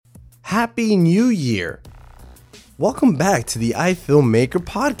Happy New Year. Welcome back to the Filmmaking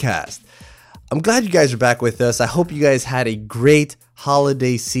podcast. I'm glad you guys are back with us. I hope you guys had a great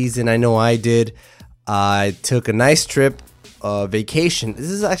holiday season. I know I did. I took a nice trip, vacation. This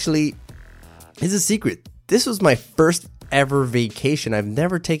is a secret. This was my first ever vacation. I've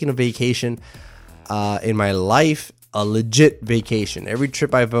never taken a vacation in my life, a legit vacation. Every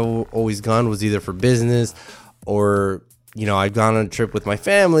trip I've always gone was either for business or, I've gone on a trip with my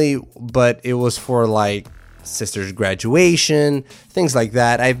family, but it was for like sister's graduation, things like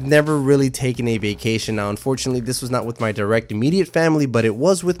that. I've never really taken a vacation. Now, unfortunately, this was not with my direct immediate family, but it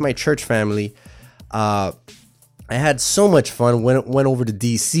was with my church family. I had so much fun. Went over to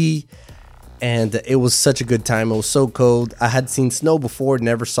DC, and it was such a good time. It was so cold. I had seen snow before,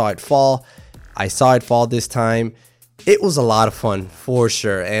 never saw it fall. I saw it fall this time. It was a lot of fun for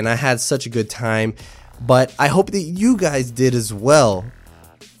sure, and I had such a good time. But I hope that you guys did as well.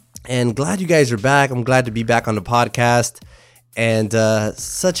 And glad you guys are back. I'm glad to be back on the podcast. And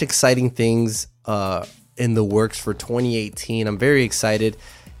such exciting things in the works for 2018. I'm very excited.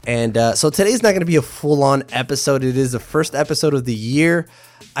 And so today's not going to be a full-on episode. It is the first episode of the year.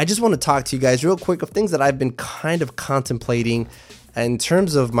 I just want to talk to you guys real quick of things that I've been kind of contemplating in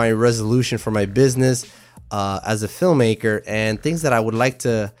terms of my resolution for my business as a filmmaker and things that I would like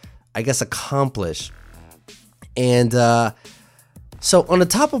to, accomplish. And so on the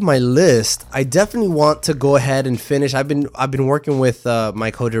top of my list, I definitely want to go ahead and finish. I've been working with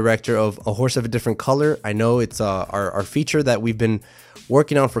my co-director of A Horse of a Different Color. I know it's our feature that we've been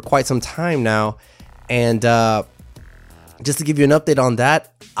working on for quite some time now. And just to give you an update on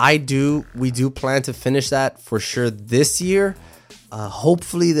that, we do plan to finish that for sure this year.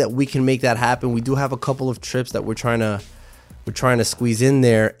 Hopefully that we can make that happen. We do have a couple of trips that we're trying to squeeze in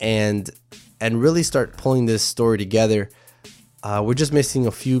there and really start pulling this story together. We're just missing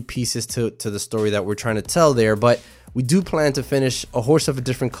a few pieces to the story that we're trying to tell there, but we do plan to finish A Horse of a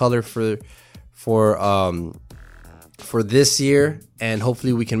Different Color for this year, and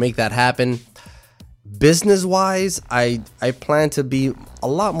hopefully we can make that happen. Business wise, I plan to be a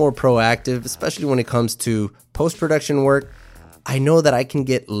lot more proactive, especially when it comes to post-production work. I know that I can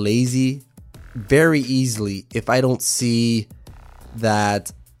get lazy very easily if I don't see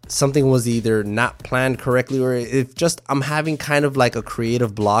that something was either not planned correctly, or if just I'm having kind of like a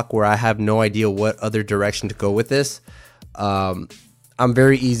creative block where I have no idea what other direction to go with this. I'm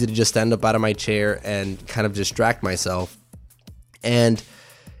very easy to just stand up out of my chair and kind of distract myself. And,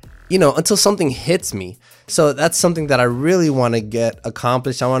 until something hits me. So that's something that I really want to get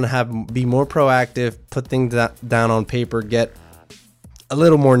accomplished. I want to be more proactive, put things down on paper, get a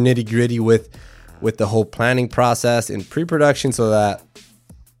little more nitty gritty with the whole planning process in pre-production so that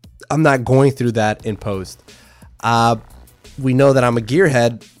I'm not going through that in post. We know that I'm a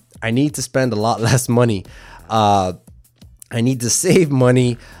gearhead. I need to spend a lot less money. I need to save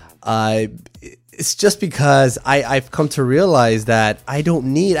money. It's just because I've come to realize that I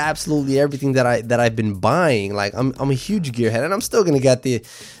don't need absolutely everything that I've been buying. Like I'm a huge gearhead, and I'm still gonna get the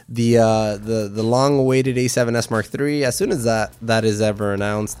long-awaited A7S Mark III as soon as that is ever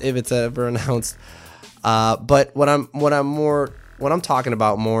announced, if it's ever announced. But what I'm talking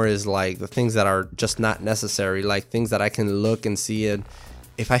about more is like the things that are just not necessary, like things that I can look and see, and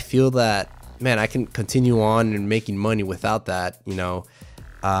if I feel that, man, I can continue on and making money without that,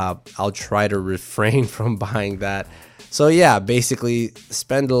 I'll try to refrain from buying that. So yeah, basically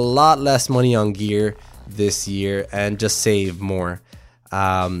spend a lot less money on gear this year and just save more.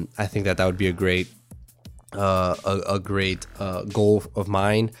 I think that would be a great goal of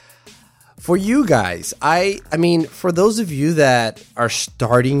mine. For you guys, I mean, for those of you that are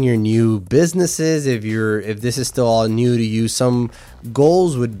starting your new businesses, if this is still all new to you, some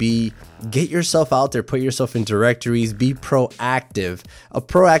goals would be get yourself out there, put yourself in directories, be proactive.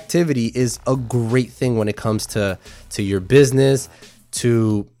 Proactivity is a great thing when it comes to your business,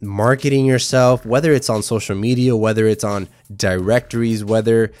 to marketing yourself, whether it's on social media, whether it's on directories,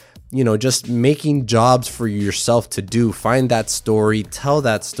 whether just making jobs for yourself to do. Find that story, tell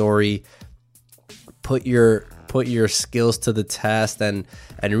that story. Put your skills to the test and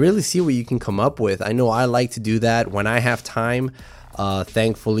really see what you can come up with. I know I like to do that when I have time.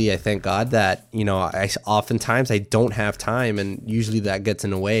 Thankfully, I thank God that, oftentimes I don't have time, and usually that gets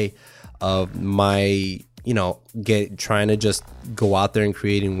in the way of my, trying to just go out there and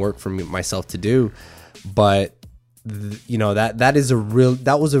creating work for myself to do. But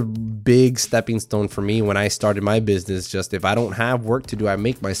that was a big stepping stone for me when I started my business. Just if I don't have work to do, I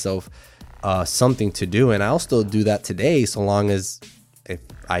make myself something to do, and I'll still do that today, so long as if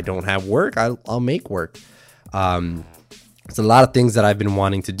I don't have work, I'll make work. it's a lot of things that I've been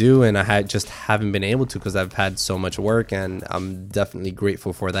wanting to do, and I just haven't been able to because I've had so much work, and I'm definitely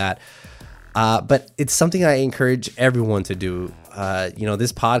grateful for that. But it's something I encourage everyone to do.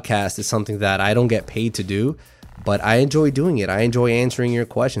 This podcast is something that I don't get paid to do, but I enjoy doing it. I enjoy answering your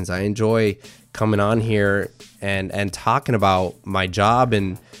questions. I enjoy coming on here and talking about my job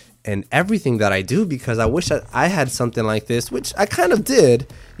and everything that I do, because I wish that I had something like this, which I kind of did.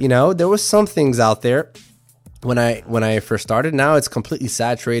 There was some things out there when I first started. Now it's completely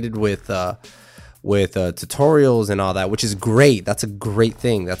saturated with tutorials and all that, which is great. That's a great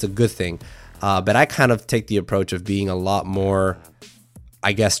thing. That's a good thing. But I kind of take the approach of being a lot more,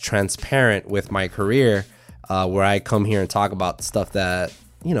 I guess, transparent with my career, where I come here and talk about stuff that,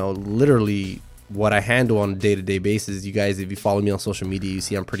 literally what I handle on a day-to-day basis. You guys, if you follow me on social media, you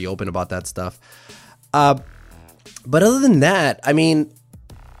see I'm pretty open about that stuff. But other than that, I mean,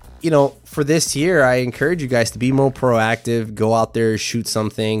 for this year, I encourage you guys to be more proactive, go out there, shoot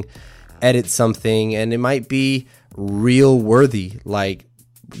something, edit something, and it might be reel worthy, like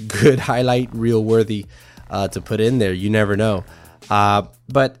good highlight reel worthy to put in there. You never know.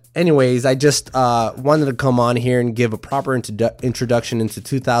 But anyways, I just wanted to come on here and give a proper introduction into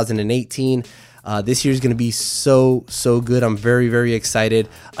 2018. This year is going to be so good. I'm very, very excited.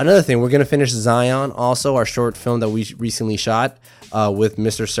 Another thing, we're going to finish Zion, also our short film that we recently shot with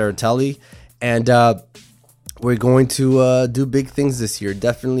Mr. Saratelli. And we're going to do big things this year.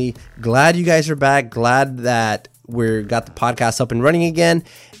 Definitely glad you guys are back. Glad that we got the podcast up and running again.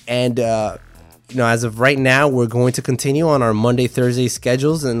 And, as of right now, we're going to continue on our Monday, Thursday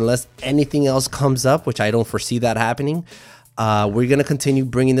schedules unless anything else comes up, which I don't foresee that happening. We're going to continue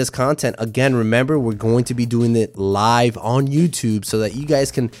bringing this content. Again, remember, we're going to be doing it live on YouTube so that you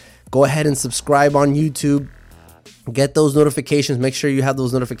guys can go ahead and subscribe on YouTube. Get those notifications. Make sure you have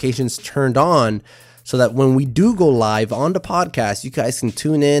those notifications turned on so that when we do go live on the podcast, you guys can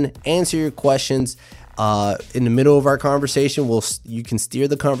tune in, answer your questions. In the middle of our conversation, you can steer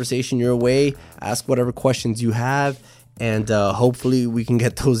the conversation your way, ask whatever questions you have, and hopefully we can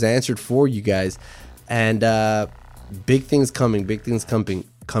get those answered for you guys. And big things coming.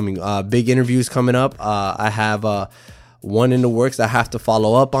 Big interviews coming up. I have one in the works I have to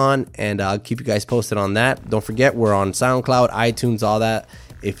follow up on, and I'll keep you guys posted on that. Don't forget, we're on SoundCloud, iTunes, all that.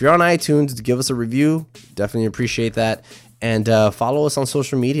 If you're on iTunes, give us a review. Definitely appreciate that. And follow us on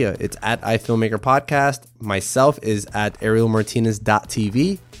social media. It's at iFilmmaker Podcast. Myself is at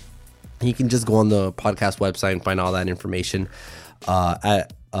arielmartinez.tv. You can just go on the podcast website and find all that information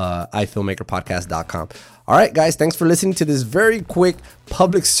at ifilmmakerpodcast.com. All right, guys, thanks for listening to this very quick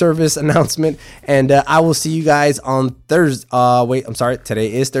public service announcement. And I will see you guys on Thursday.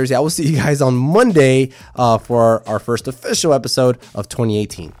 Today is Thursday. I will see you guys on Monday for our first official episode of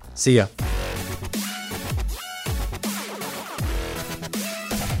 2018. See ya.